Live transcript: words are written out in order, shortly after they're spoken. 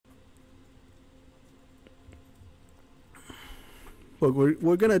Look,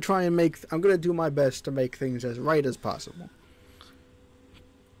 we're gonna try and make. I'm gonna do my best to make things as right as possible.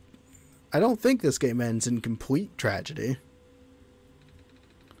 I don't think this game ends in complete tragedy.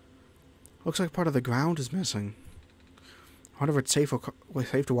 Looks like part of the ground is missing. I wonder if it's safe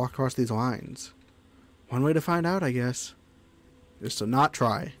to walk across these lines. One way to find out, I guess, is to not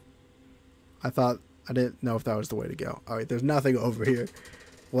try. I didn't know if that was the way to go. Alright, there's nothing over here.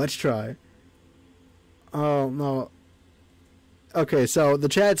 Let's try. Oh, no. Okay, so the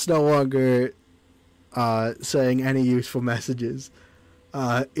chat's no longer saying any useful messages.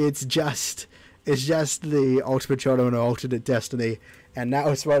 It's just the Ultimate Showdown and Alternate Destiny, and now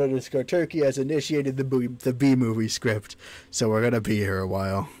Smart_ Turkey has initiated the B movie script, so we're gonna be here a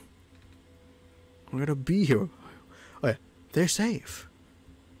while. We're gonna be here. Oh, yeah, they're safe.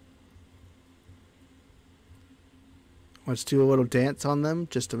 Let's do a little dance on them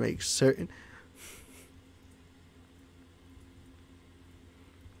just to make certain.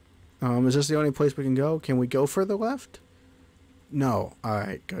 Is this the only place we can go? Can we go further left? No.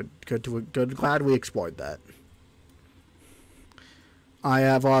 Alright, good. Glad we explored that. I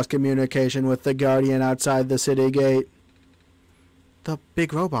have lost communication with the Guardian outside the city gate. The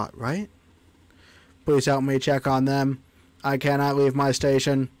big robot, right? Please help me check on them. I cannot leave my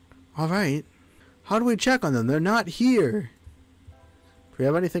station. Alright. How do we check on them? They're not here. Do we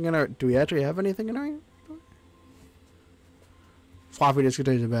have anything in our... Do we actually have anything in our... Floppy disk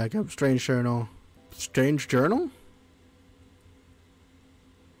contains a backup. Strange journal. Strange journal?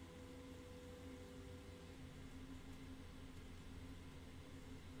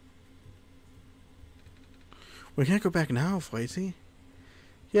 We can't go back now, Flightsy.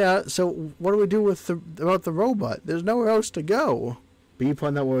 Yeah, so what do we do with about the robot? There's nowhere else to go. Be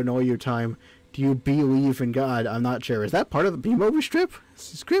fun that will annoy your time. Do you believe in God? I'm not sure. Is that part of the B-movie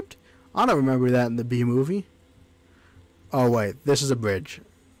script? I don't remember that in the B-movie. Oh, wait. This is a bridge.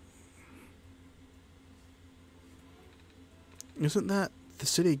 Isn't that the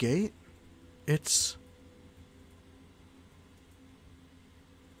city gate? It's...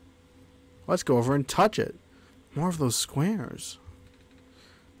 Let's go over and touch it. More of those squares.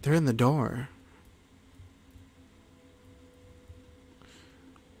 They're in the door.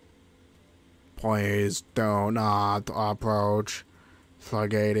 Please do not approach. The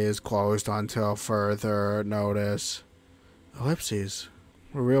gate is closed until further notice. Ellipses.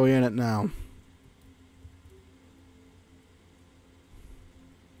 We're really in it now.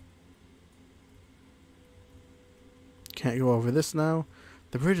 Can't go over this now.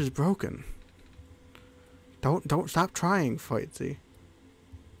 The bridge is broken. Don't stop trying, Flightsy.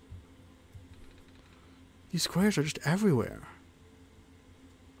 These squares are just everywhere.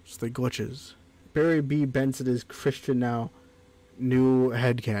 Just the glitches. Barry B. Benson is Christian now. New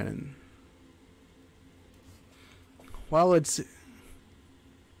headcanon. Well, it's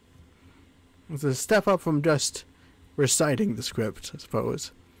a step up from just reciting the script, I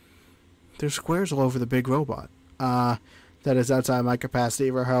suppose. There's squares all over the big robot. That is outside my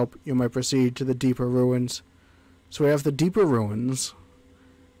capacity for help. You might proceed to the deeper ruins. So we have the deeper ruins.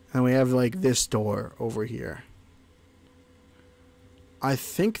 And we have, like, this door over here. I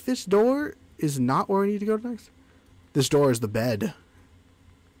think this door is not where we need to go next. This door is the bed.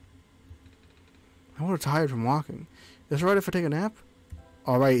 I'm a little tired from walking. Is it right if I take a nap?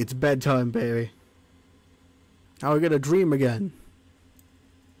 Alright, it's bedtime, baby. Now we get a dream again.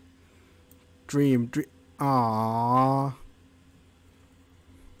 Dream. Aww.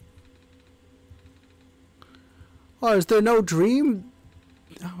 Oh, is there no dream?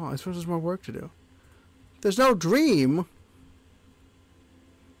 Oh, I suppose there's more work to do. There's no dream?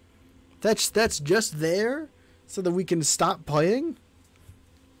 That's just there? So that we can stop playing?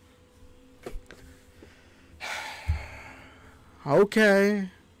 Okay.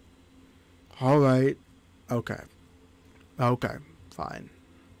 Alright. Okay. Okay. Fine.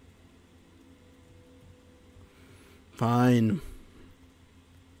 Fine.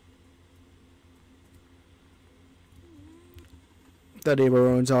 The deeper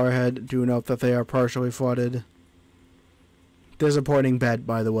ruins are ahead. Do note that they are partially flooded. Disappointing bed,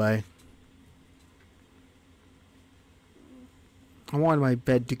 by the way. I wanted my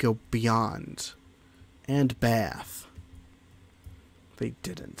bed to go beyond. And bath. They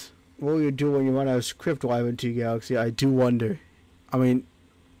didn't. What will you do when you run out of script live in T Galaxy? I do wonder. I mean,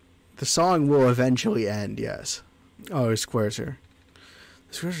 the song will eventually end, yes. Oh, there's squares here.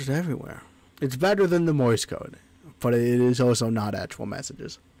 The squares are everywhere. It's better than the Morse code, but it is also not actual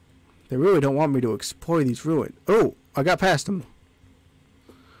messages. They really don't want me to explore these ruins. Oh, I got past them.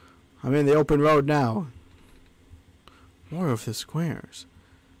 I'm in the open road now. More of the squares.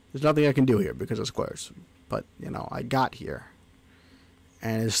 There's nothing I can do here because of squares. But, you know, I got here.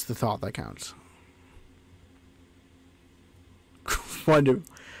 And it's the thought that counts. Wonderful.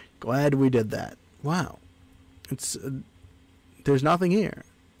 Glad we did that. Wow. It's there's nothing here.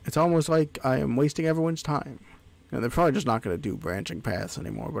 It's almost like I am wasting everyone's time. And they're probably just not going to do branching paths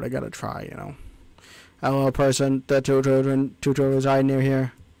anymore, but I gotta try, you know. Hello, person. The two children reside near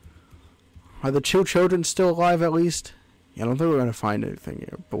here. Are the 2 children still alive at least? Yeah, I don't think we're going to find anything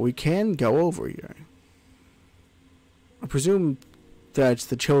here, but we can go over here. I presume that's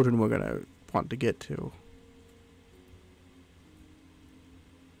the children we're going to want to get to.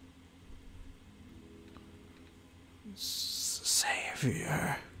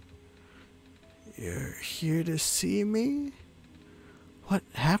 Savior, you're here to see me? What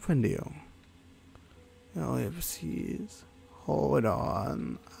happened to you? Ellipses. Hold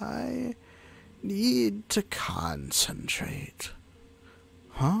on. I need to concentrate.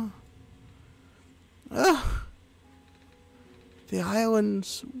 Huh? Ugh. The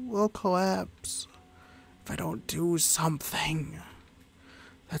islands will collapse if I don't do something.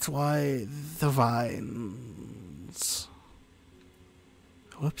 That's why the vines.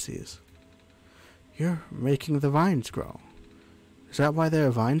 Ellipses. You're making the vines grow. Is that why there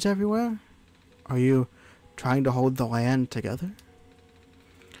are vines everywhere? Are you trying to hold the land together?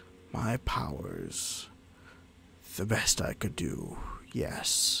 My powers. The best I could do,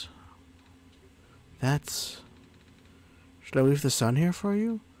 yes. That's... Should I leave the sun here for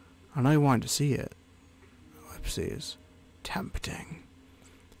you? I know you wanted to see it. Ellipses. Tempting.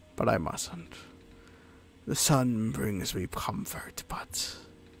 But I mustn't. The sun brings me comfort, but...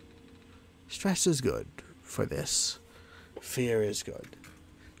 stress is good for this. Fear is good.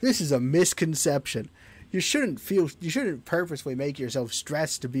 This is a misconception. You shouldn't purposefully make yourself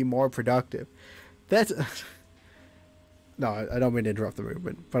stressed to be more productive. That's... No, I don't mean to interrupt the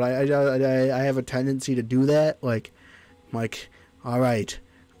movement, but I have a tendency to do that. Like, alright,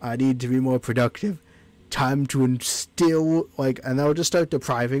 I need to be more productive. Time to instill, and I'll just start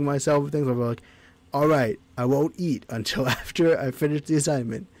depriving myself of things. I'll be like, alright, I won't eat until after I finish the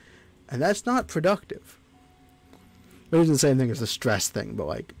assignment. And that's not productive. It isn't the same thing as the stress thing,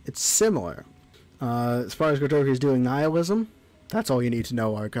 but, it's similar. As far as Gotoki is doing nihilism, that's all you need to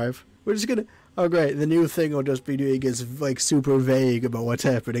know, Archive. We're just gonna... Oh, great. The new thing we'll just be doing is, super vague about what's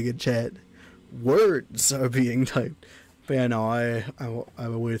happening in chat. Words are being typed. But yeah, no, I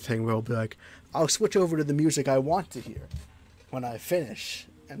have a weird thing where I'll be like, I'll switch over to the music I want to hear when I finish.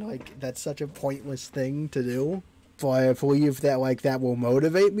 And, that's such a pointless thing to do. But I believe that, that will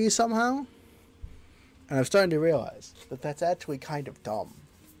motivate me somehow. And I'm starting to realize that that's actually kind of dumb.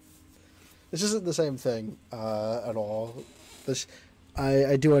 This isn't the same thing at all.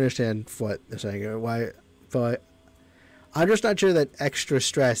 I do understand what they're saying. But I'm just not sure that extra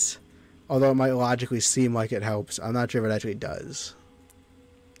stress, although it might logically seem like it helps, I'm not sure if it actually does.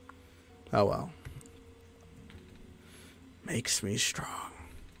 Oh well. Makes me strong.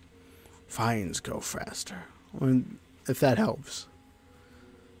 Vines go faster. If that helps.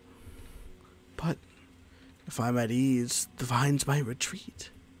 But if I'm at ease, the vines might retreat.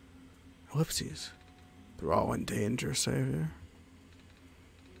 Ellipses. They're all in danger, Savior.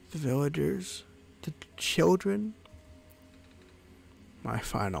 The villagers, the children. My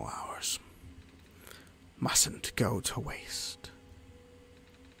final hours mustn't go to waste.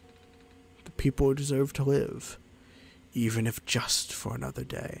 The people deserve to live, even if just for another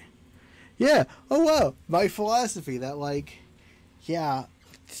day. Yeah, oh wow, my philosophy that yeah,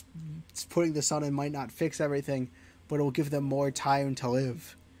 it's putting the sun in might not fix everything, but it'll give them more time to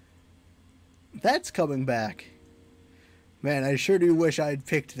live. That's coming back. Man, I sure do wish I'd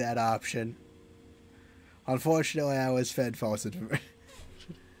picked that option. Unfortunately, I was fed false information.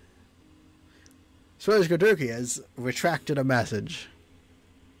 Swedish Goturki has retracted a message.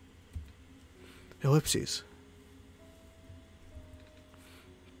 Ellipses.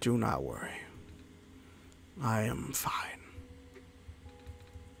 Do not worry. I am fine.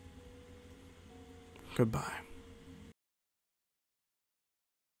 Goodbye.